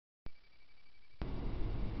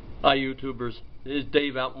Hi YouTubers, this is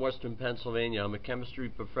Dave out in Western Pennsylvania. I'm a chemistry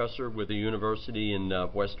professor with a university in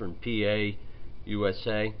Western PA,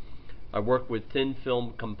 USA. I work with thin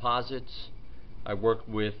film composites. I work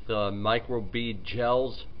with microbead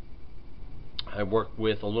gels. I work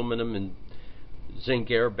with aluminum and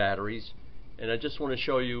zinc air batteries. And I just want to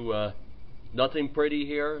show you nothing pretty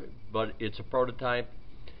here, but it's a prototype.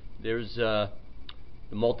 There's the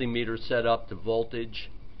multimeter set up, the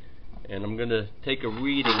voltage. And I'm going to take a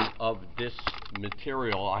reading of this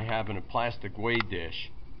material I have in a plastic weigh dish.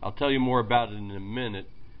 I'll tell you more about it in a minute.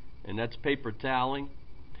 And that's paper toweling.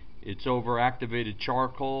 It's over activated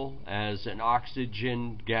charcoal as an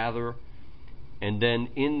oxygen gatherer. And then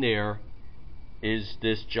in there is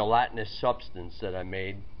this gelatinous substance that I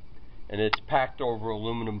made. And it's packed over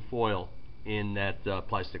aluminum foil in that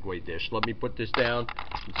plastic weigh dish. Let me put this down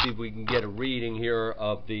and see if we can get a reading here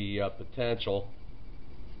of the potential.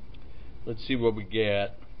 Let's see what we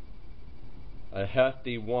get. A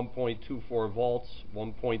hefty 1.24 volts,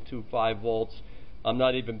 1.25 volts. I'm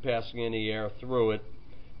not even passing any air through it.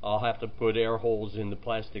 I'll have to put air holes in the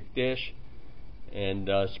plastic dish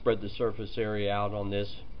and spread the surface area out on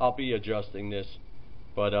this. I'll be adjusting this.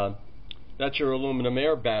 But that's your aluminum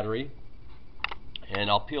air battery.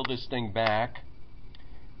 And I'll peel this thing back.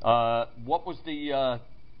 What was the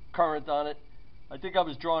current on it? I think I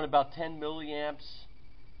was drawing about 10 milliamps.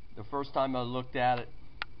 The first time I looked at it,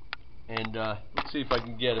 and let's see if I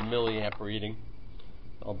can get a milliamp reading.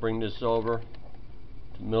 I'll bring this over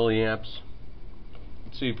to milliamps.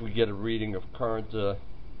 Let's see if we get a reading of current. It's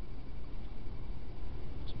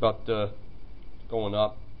about going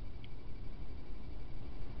up.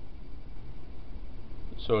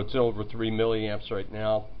 So it's over 3 milliamps right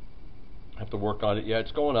now. I have to work on it. Yeah,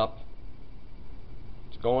 it's going up.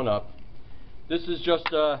 It's going up. This is just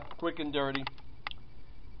quick and dirty.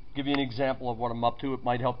 Give you an example of what I'm up to. It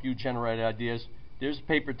might help you generate ideas. There's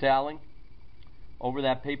paper toweling. Over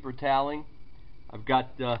that paper toweling, I've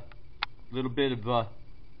got a little bit of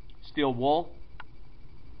steel wool,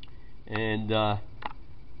 and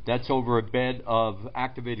that's over a bed of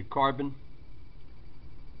activated carbon,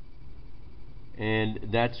 and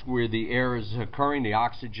that's where the air is occurring. The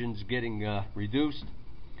oxygen's getting reduced,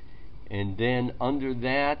 and then under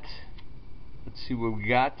that, let's see what we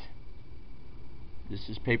got. This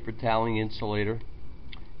is paper toweling insulator,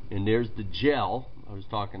 and there's the gel I was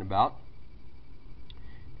talking about,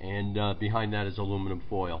 and behind that is aluminum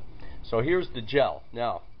foil. So here's the gel.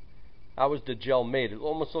 Now, how was the gel made? It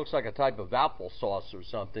almost looks like a type of applesauce or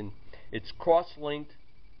something. It's cross-linked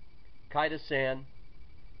chitosan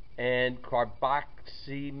and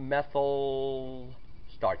carboxymethyl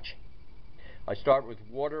starch. I start with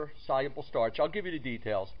water-soluble starch. I'll give you the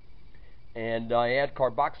details, and I add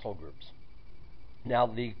carboxyl groups. Now,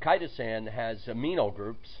 the chitosan has amino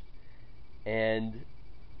groups, and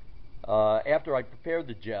after I prepare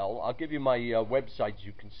the gel, I'll give you my websites.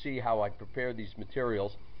 You can see how I prepare these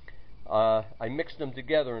materials. I mix them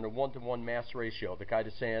together in a 1-to-1 mass ratio, the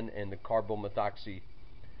chitosan and the carbomethyl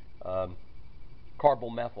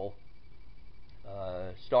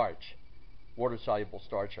starch, water-soluble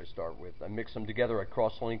starch I start with. I mix them together. I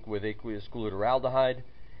cross-link with aqueous glutaraldehyde,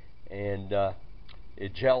 and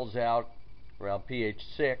it gels out around pH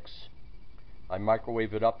 6. I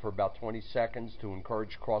microwave it up for about 20 seconds to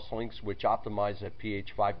encourage cross-links, which optimize at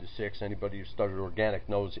pH 5 to 6. Anybody who studied organic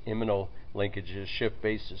knows imino linkages shift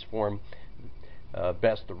bases form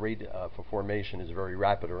best. The rate for formation is very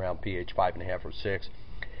rapid around pH 5.5 or 6.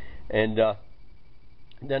 And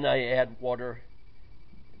then I add water,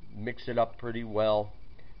 mix it up pretty well.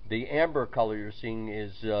 The amber color you're seeing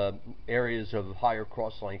is areas of higher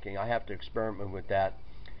cross-linking. I have to experiment with that.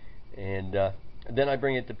 And then I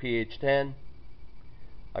bring it to pH 10.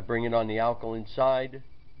 I bring it on the alkaline side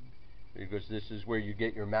because this is where you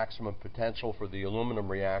get your maximum potential for the aluminum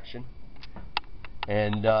reaction.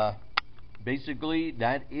 And basically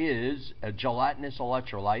that is a gelatinous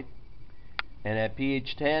electrolyte. And at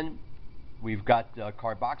pH 10 we've got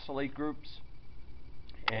carboxylate groups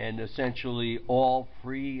and essentially all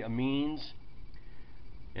free amines.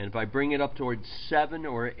 And if I bring it up towards 7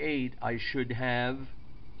 or 8, I should have,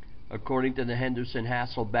 according to the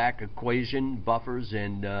Henderson-Hasselbalch equation, buffers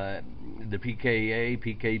and the pKa,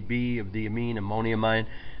 pKb of the amine, ammoniamine,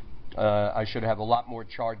 I should have a lot more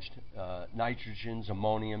charged nitrogens,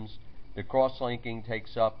 ammoniums. The cross-linking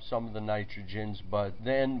takes up some of the nitrogens, but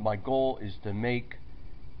then my goal is to make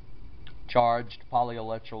charged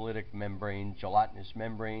polyelectrolytic membranes, gelatinous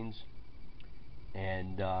membranes,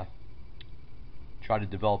 and try to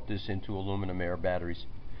develop this into aluminum air batteries.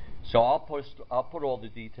 So I'll put all the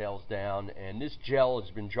details down, and this gel has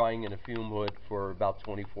been drying in a fume hood for about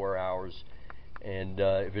 24 hours. And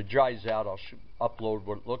if it dries out, I'll upload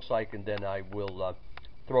what it looks like, and then I will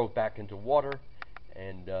throw it back into water,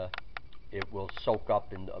 and it will soak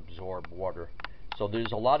up and absorb water. So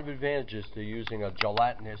there's a lot of advantages to using a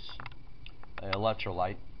gelatinous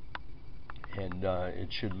electrolyte, and it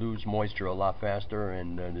should lose moisture a lot faster,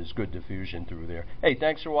 and there's good diffusion through there. Hey,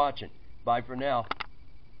 thanks for watching. Bye for now.